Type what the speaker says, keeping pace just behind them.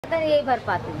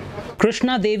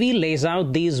Krishna Devi lays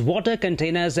out these water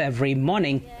containers every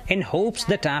morning in hopes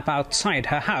the tap outside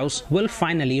her house will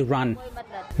finally run.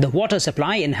 The water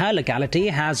supply in her locality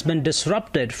has been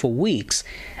disrupted for weeks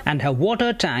and her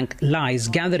water tank lies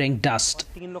gathering dust.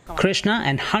 Krishna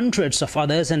and hundreds of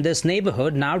others in this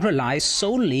neighborhood now rely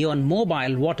solely on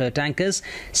mobile water tankers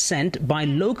sent by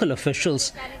local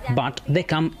officials, but they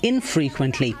come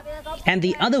infrequently. And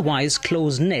the otherwise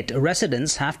close-knit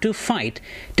residents have to fight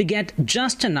to get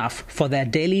just enough for their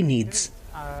daily needs.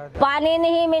 पानी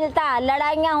नहीं मिलता,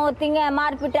 लड़ाइयाँ होती हैं,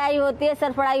 मार पिटाई होती है,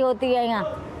 सरफड़ाई होती है यहाँ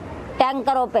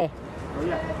टैंकरों पे।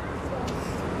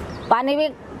 पानी भी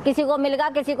किसी को मिलेगा,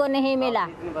 किसी को नहीं मिला।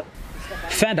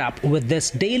 Fed up with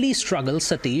this daily struggle,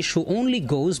 Satish, who only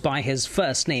goes by his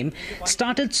first name,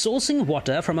 started sourcing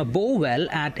water from a bore well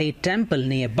at a temple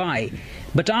nearby.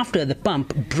 But after the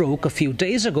pump broke a few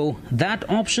days ago, that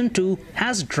option too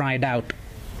has dried out.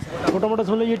 मोटा-मोटा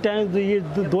समझ लो ये tank ये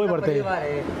दो ही भरते हैं,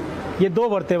 ये दो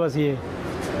भरते हैं बस ये।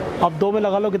 अब दो में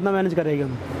लगा लो कितना मैनेज करेंगे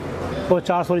हम? तो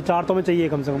चार तो में चाहिए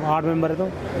कम से कम, 8 मेंबर है तो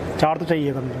 4 तो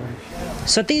चाहिए कम से कम।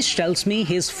 Satish tells me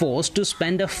he is forced to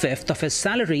spend a fifth of his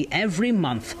salary every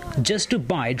month just to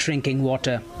buy drinking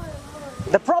water.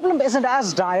 The problem isn't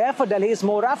as dire for Delhi's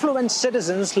more affluent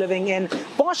citizens living in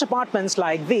posh apartments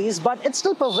like these, but it's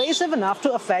still pervasive enough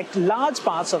to affect large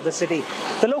parts of the city.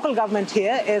 The local government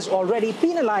here is already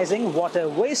penalizing water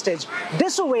wastage,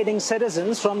 dissuading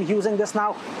citizens from using this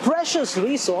now precious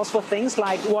resource for things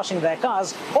like washing their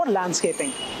cars or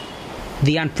landscaping.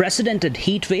 The unprecedented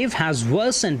heat wave has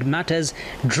worsened matters,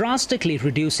 drastically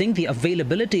reducing the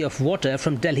availability of water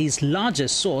from Delhi's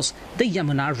largest source, the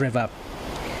Yamuna River.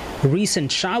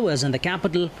 Recent showers in the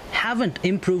capital haven't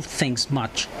improved things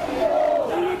much.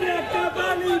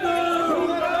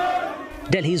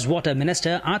 Delhi's Water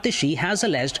Minister Atishi has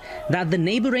alleged that the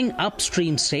neighbouring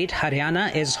upstream state Haryana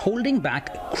is holding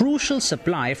back crucial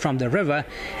supply from the river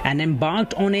and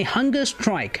embarked on a hunger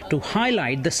strike to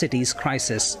highlight the city's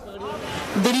crisis.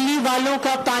 Delhi वालों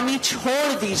का पानी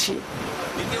छोड़ दीजिए,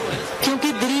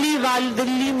 क्योंकि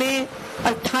दिल्ली में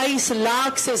 28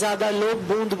 लाख से ज़्यादा लोग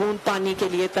बूंद-बूंद पानी के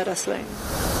लिए तरस रहे हैं।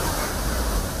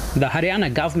 The Haryana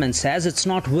government says it's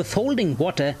not withholding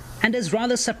water and is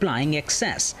rather supplying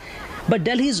excess. But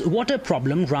Delhi's water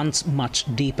problem runs much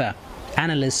deeper.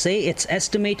 Analysts say its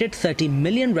estimated 30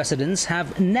 million residents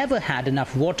have never had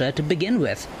enough water to begin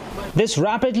with. This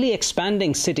rapidly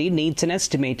expanding city needs an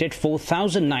estimated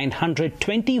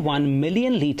 4,921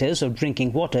 million litres of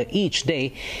drinking water each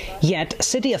day, yet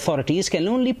city authorities can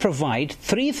only provide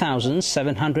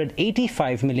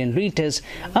 3,785 million litres,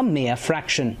 a mere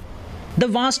fraction. The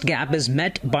vast gap is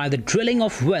met by the drilling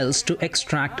of wells to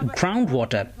extract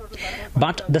groundwater.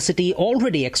 But the city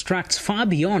already extracts far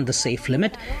beyond the safe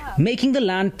limit, making the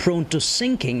land prone to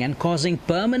sinking and causing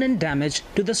permanent damage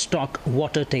to the stock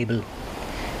water table.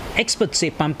 Experts say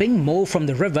pumping more from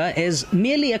the river is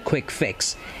merely a quick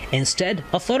fix. Instead,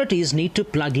 authorities need to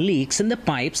plug leaks in the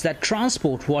pipes that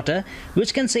transport water,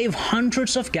 which can save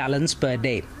hundreds of gallons per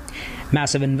day.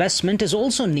 Massive investment is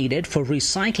also needed for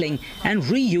recycling and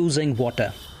reusing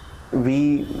water.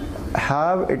 We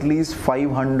have at least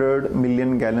 500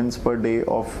 million gallons per day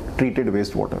of treated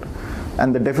wastewater,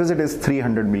 and the deficit is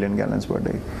 300 million gallons per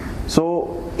day.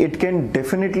 So it can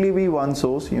definitely be one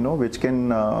source, which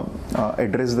can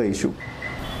address the issue.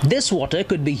 This water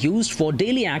could be used for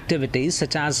daily activities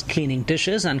such as cleaning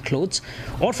dishes and clothes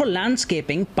or for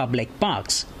landscaping public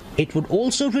parks. It would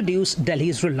also reduce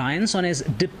Delhi's reliance on its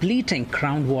depleting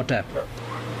groundwater.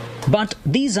 But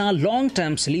these are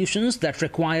long-term solutions that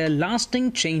require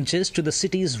lasting changes to the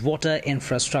city's water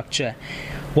infrastructure.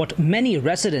 What many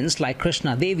residents like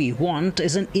Krishna Devi want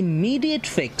is an immediate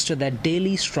fix to their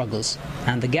daily struggles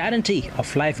and the guarantee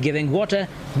of life-giving water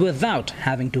without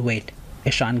having to wait.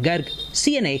 Ishan Garg,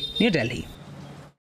 CNA, New Delhi.